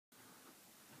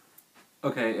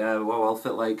Okay, well, I'll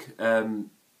fit like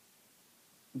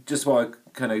just what I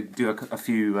kind of do a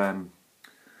few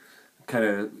kind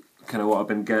of what I've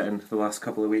been getting the last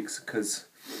couple of weeks, because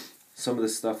some of the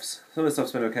stuff's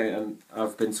been okay, and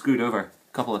I've been screwed over a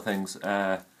couple of things.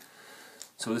 So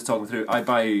just talking through, I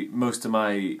buy most of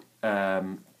my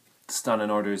standing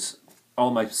orders,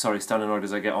 standing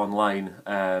orders I get online.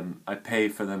 I pay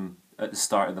for them at the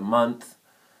start of the month.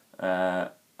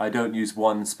 I don't use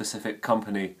one specific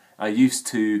company. I used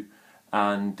to,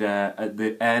 and at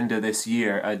the end of this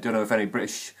year, I don't know if any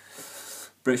British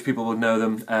people will know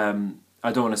them.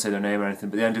 I don't want to say their name or anything,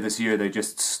 but at the end of this year, they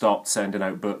just stopped sending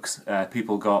out books.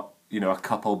 People got, a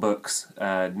couple books,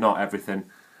 not everything.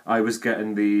 I was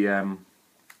getting the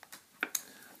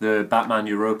Batman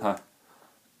Europa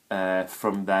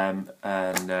from them,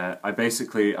 and I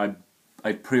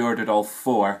pre-ordered all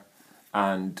four,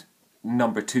 and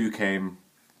number 2 came.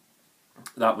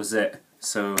 That was it.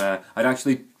 So I'd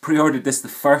actually pre-ordered this the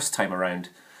first time around,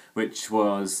 which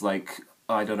was like,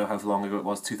 I don't know how long ago it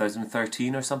was,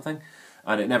 2013 or something,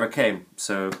 and it never came.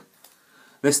 So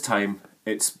this time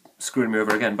it's screwing me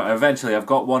over again. But eventually I've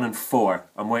got 1 and 4.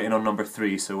 I'm waiting on number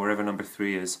 3, so wherever number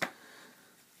 3 is.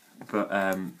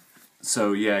 But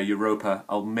so yeah, Europa.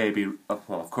 Well,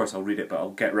 of course I'll read it, but I'll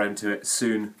get round to it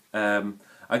soon.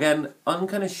 Again, I'm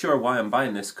kind of sure why I'm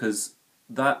buying this, because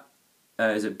that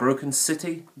is it Broken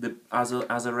City, the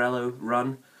Azzarello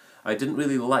run, I didn't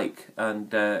really like,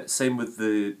 and same with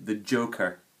the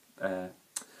Joker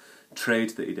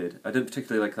trade that he did. I didn't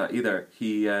particularly like that either.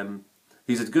 He's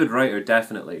a good writer,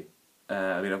 definitely.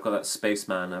 I mean, I've got that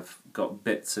Spaceman. I've got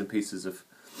bits and pieces of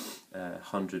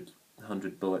 100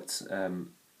 Bullets.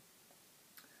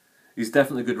 He's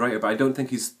definitely a good writer, but I don't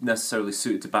think he's necessarily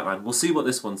suited to Batman. We'll see what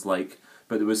this one's like.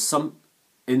 But there was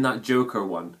in that Joker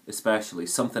one, especially,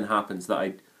 something happens that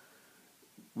I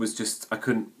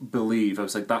couldn't believe. I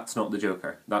was like, that's not the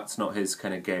Joker. That's not his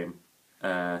kind of game.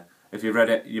 If you've read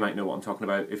it, you might know what I'm talking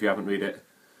about. If you haven't read it.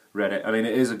 I mean,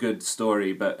 it is a good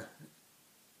story, but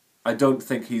I don't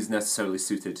think he's necessarily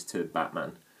suited to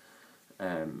Batman.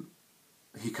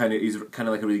 He's kind of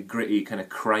like a really gritty kind of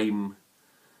crime,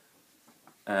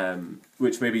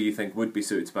 which maybe you think would be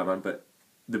suited to Batman, but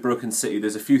the Broken City,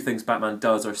 there's a few things Batman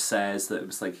does or says that it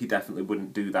was like he definitely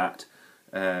wouldn't do that.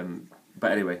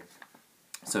 But anyway,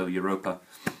 so Europa,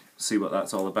 see what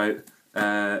that's all about.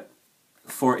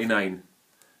 49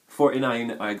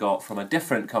 I got from a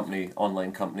different company,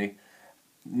 online company.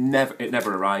 It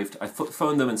never arrived. I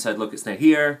phoned them and said, look, it's now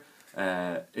here.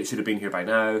 It should have been here by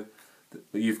now.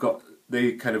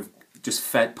 They kind of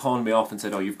just pawned me off and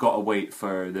said, oh, you've got to wait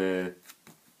for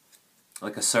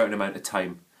a certain amount of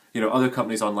time. Other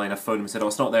companies online, I've phoned them and said, oh,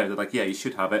 it's not there. They're like, yeah, you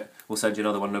should have it. We'll send you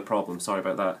another one, no problem. Sorry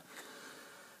about that.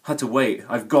 Had to wait.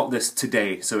 I've got this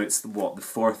today, so it's, what, the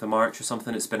 4th of March or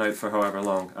something? It's been out for however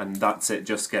long, and that's it,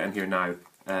 just getting here now.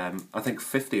 I think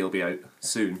 50 will be out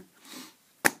soon.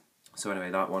 So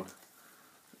anyway, that one.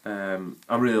 I'm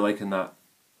really liking that.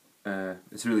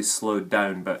 It's really slowed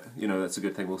down, but, that's a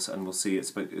good thing, we'll see.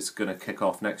 It's going to kick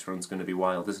off. Next run's going to be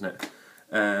wild, isn't it?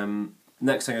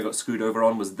 Next thing I got screwed over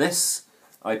on was this.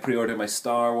 I pre-ordered my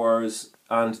Star Wars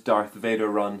and Darth Vader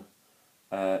run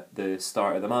the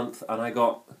start of the month, and I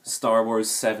got Star Wars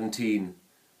 17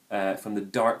 from the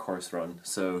Dark Horse run,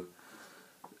 so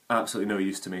absolutely no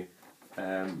use to me.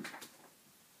 I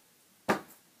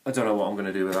don't know what I'm going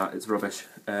to do with that. It's rubbish.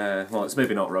 Well, it's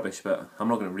maybe not rubbish, but I'm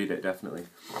not going to read it, definitely.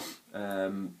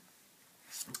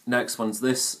 Next one's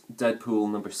this,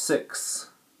 Deadpool number 6.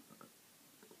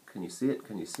 Can you see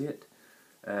it?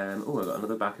 Oh, I got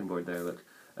another backing board there, look.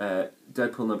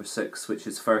 Deadpool number 6, which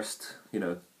is first,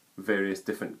 various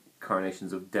different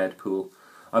carnations of Deadpool.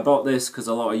 I bought this because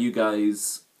a lot of you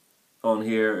guys on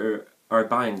here are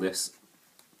buying this.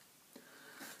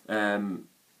 I'm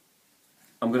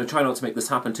going to try not to make this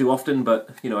happen too often, but,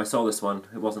 I saw this one,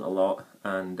 it wasn't a lot,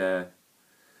 and there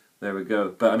we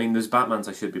go. But, I mean, there's Batmans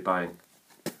I should be buying.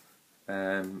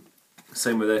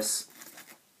 Same with this.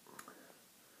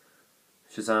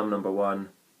 Shazam number 1.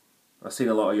 I've seen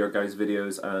a lot of your guys'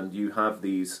 videos, and you have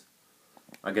these.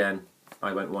 Again,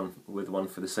 I went with one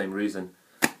for the same reason.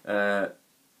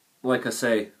 Like I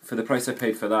say, for the price I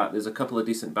paid for that, there's a couple of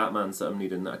decent Batmans that I'm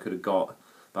needing that I could have got,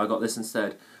 but I got this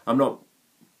instead. I'm not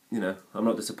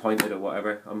disappointed or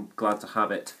whatever. I'm glad to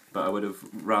have it, but I would have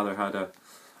rather had a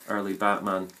early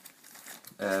Batman.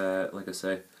 Like I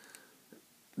say,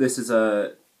 this is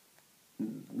the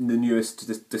newest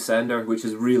Descender, which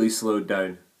is really slowed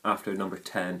down after number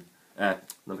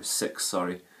 6,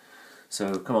 sorry.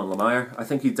 So come on, Lemire. I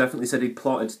think he definitely said he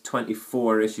plotted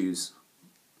 24 issues.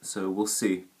 So we'll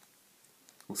see.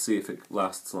 We'll see if it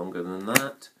lasts longer than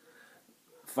that.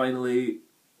 finally,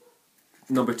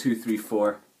 number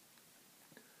 234,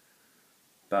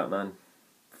 Batman,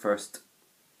 first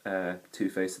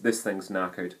Two-Face. This thing's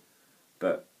knackered,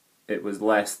 but it was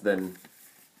less than,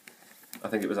 I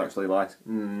think it was actually less,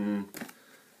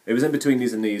 it was in between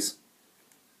these and these,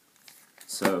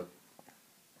 so,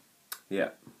 yeah,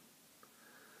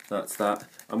 that's that.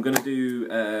 I'm going to do,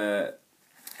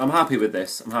 I'm happy with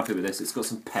this, it's got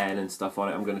some pen and stuff on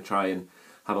it. I'm going to try and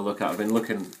have a look at it. I've been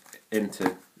looking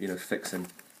into, you know, fixing,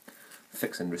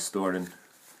 restoring,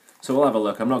 so we'll have a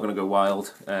look. I'm not going to go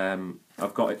wild.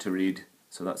 I've got it to read,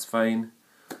 so that's fine.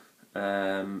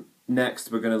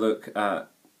 Next we're going to look at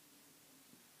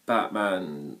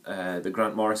Batman, the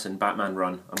Grant Morrison Batman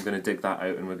run. I'm going to dig that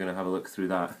out and we're going to have a look through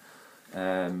that.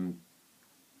 And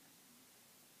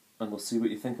we'll see what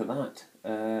you think of that.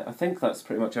 I think that's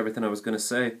pretty much everything I was going to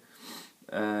say.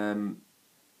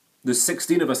 There's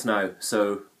 16 of us now,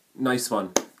 so nice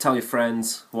one. Tell your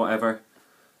friends, whatever.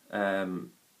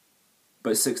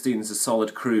 But 16 is a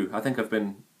solid crew. I think I've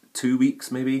been 2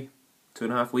 weeks, maybe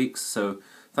 2.5 weeks. So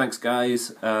thanks,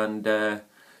 guys, and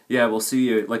yeah, we'll see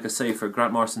you, like I say, for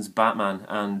Grant Morrison's Batman,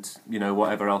 and you know,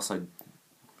 whatever else I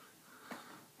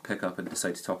pick up and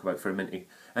decide to talk about for a minute.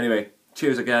 Anyway,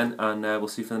 cheers again, and we'll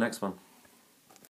see you for the next one.